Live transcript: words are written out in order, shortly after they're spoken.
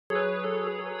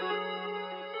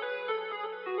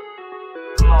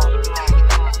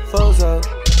Fozo,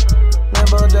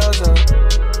 Lambo Dozo,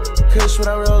 Kush when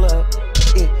I roll up,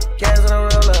 yeah, gas when I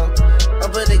roll up. I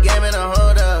put the game in a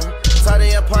hold up, saw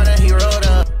the opponent, he rolled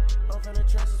up. I'm from the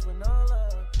trenches with no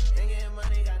love, ain't getting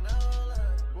money, got no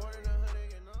love. Born in the hood,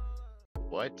 ain't get no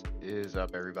love. What is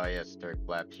up, everybody? It's Dirk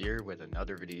Flap here with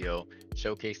another video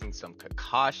showcasing some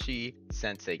Kakashi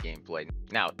Sensei gameplay.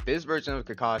 Now, this version of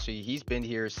Kakashi, he's been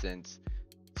here since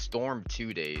Storm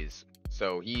 2 days,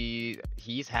 so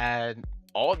he's had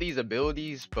all these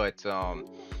abilities, but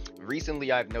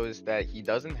recently I've noticed that he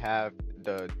doesn't have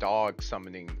the dog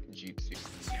summoning jutsu,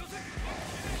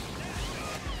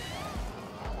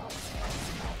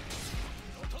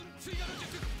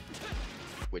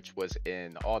 which was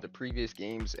in all the previous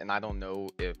games, and I don't know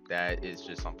if that is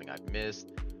just something I've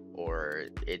missed or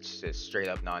it's just straight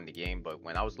up not in the game, but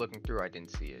when I was looking through I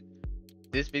didn't see it.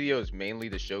 This video is mainly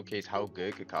to showcase how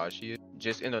good Kakashi is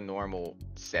just in a normal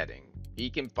setting. He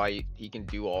can fight, he can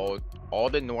do all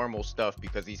the normal stuff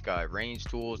because he's got range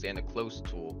tools and a close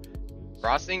tool.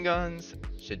 Frosting guns,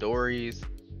 Shidoris,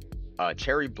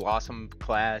 Cherry Blossom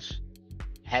Clash,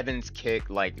 Heaven's Kick,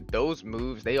 like those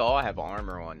moves, they all have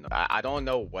armor on them. I don't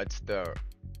know what's the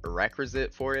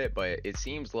requisite for it, but it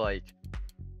seems like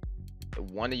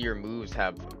one of your moves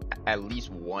have at least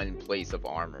one place of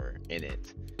armor in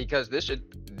it. Because this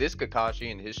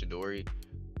Kakashi and his Shidori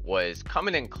was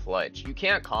coming in clutch. You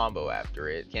can't combo after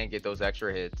it, can't get those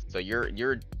extra hits, so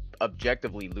you're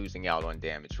objectively losing out on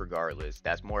damage regardless.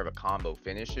 That's more of a combo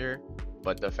finisher,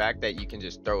 but the fact that you can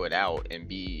just throw it out and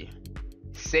be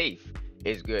safe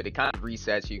is good. It kind of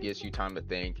resets you, gives you time to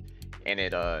think, and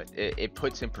it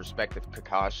puts in perspective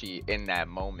Kakashi in that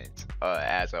moment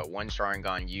as a one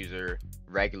Sharingan user,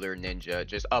 regular ninja,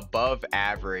 just above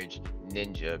average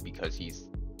ninja, because he's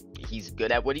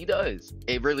good at what he does.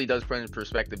 It really does put in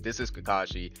perspective, this is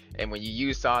Kakashi, and when you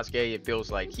use Sasuke, it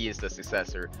feels like he is the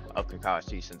successor of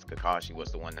Kakashi, since Kakashi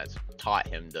was the one that's taught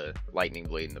him the lightning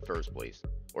blade in the first place,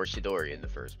 or Shidori in the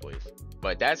first place.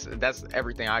 But that's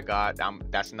everything I got.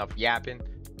 That's enough yapping.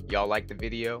 Y'all like the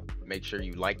video, make sure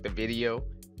you like the video,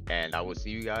 and I will see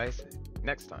you guys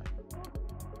next time.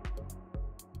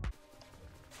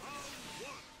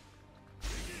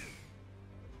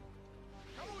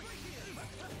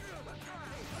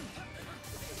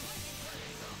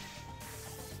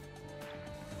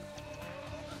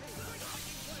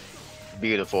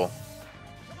 Beautiful.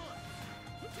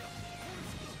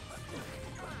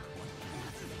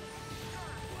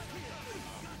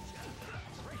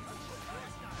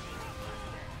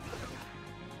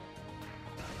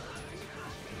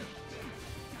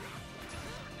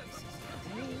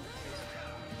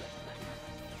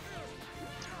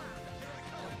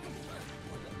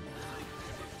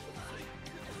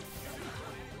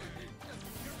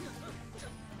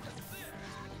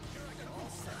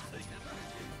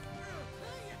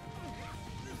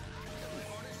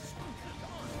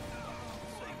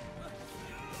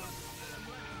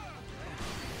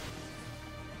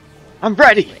 I'm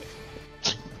ready!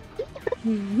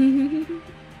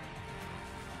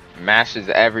 Mashes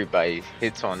everybody,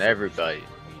 hits on everybody.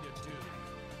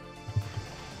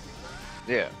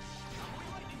 Yeah.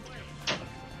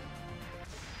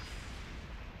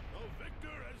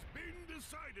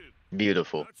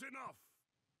 Beautiful.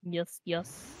 Yes,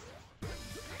 yes.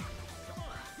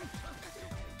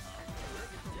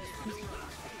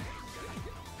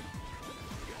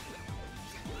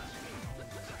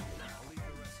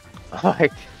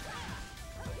 Like,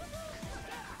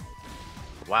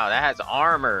 wow, that has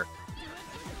armor.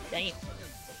 Damn.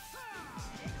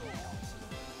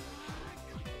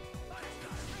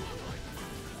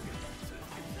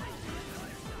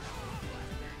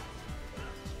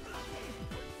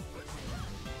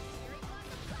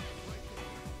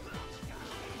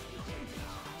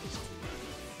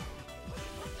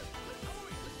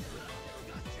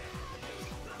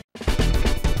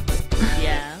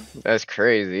 Yeah. That's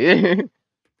crazy.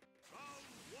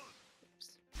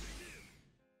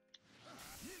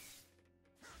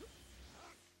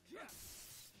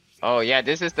 Oh yeah,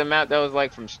 this is the map that was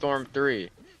like from Storm 3.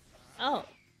 Oh.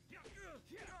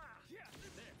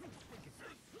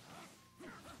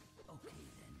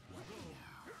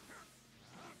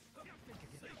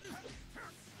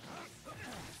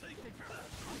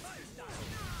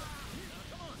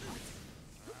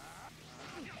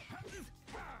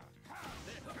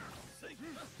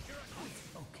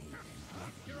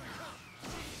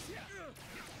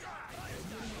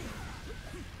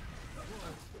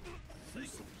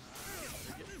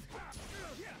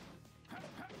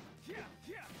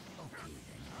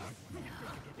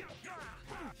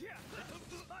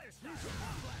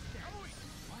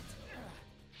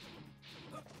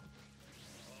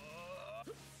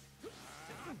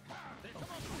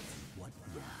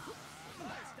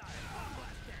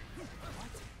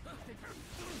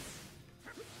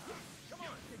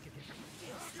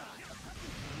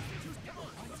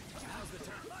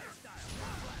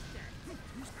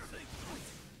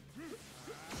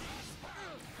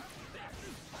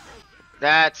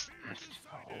 That's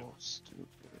so stupid.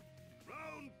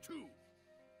 Round 2.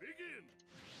 Begin.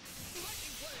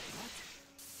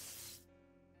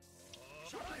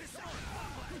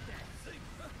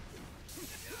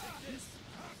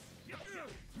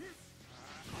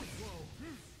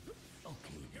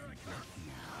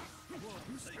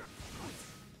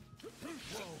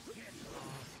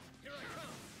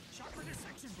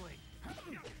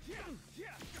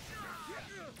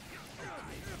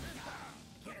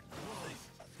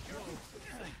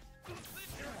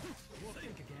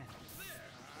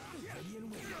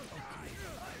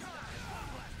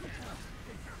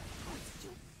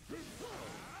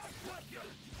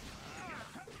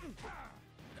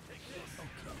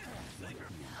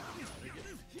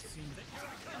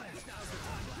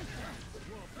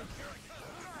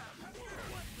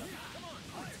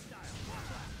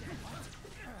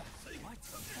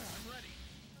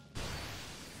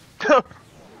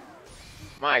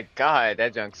 My God,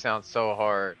 that junk sounds so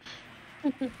hard.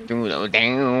 Doodle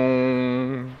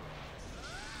down.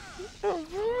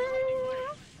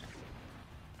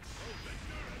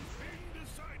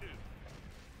 Decided.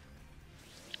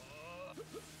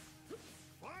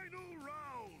 Final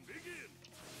round. Begin.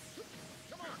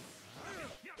 Come on.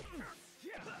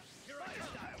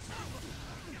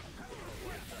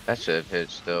 That should have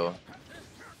hit still.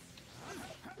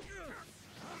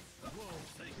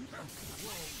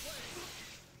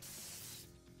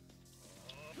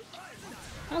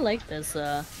 I like this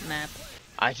map.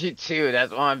 I do too.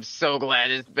 That's why I'm so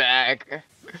glad it's back.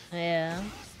 Yeah.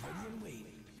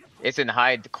 It's in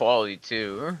high quality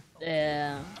too.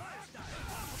 Yeah.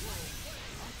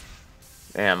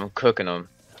 Damn, I'm cooking them.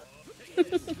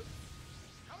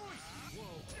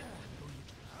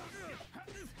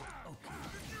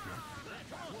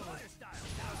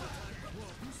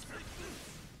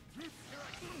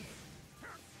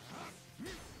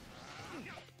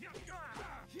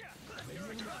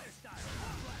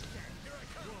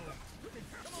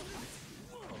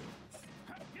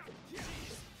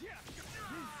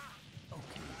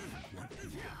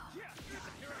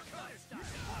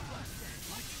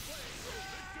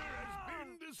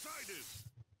 Decided.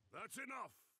 That's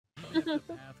enough. Even if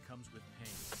the path comes with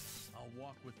pain, I'll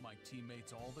walk with my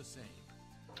teammates all the same.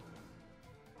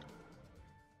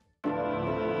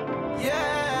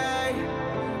 Yeah,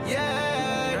 yeah,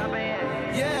 yeah, oh,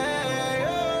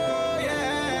 yeah,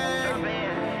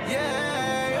 yeah,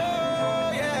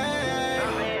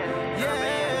 yeah,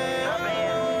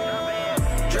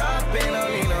 yeah. Drop in,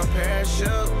 don't need no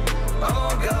parachute. I'm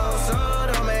gon' go.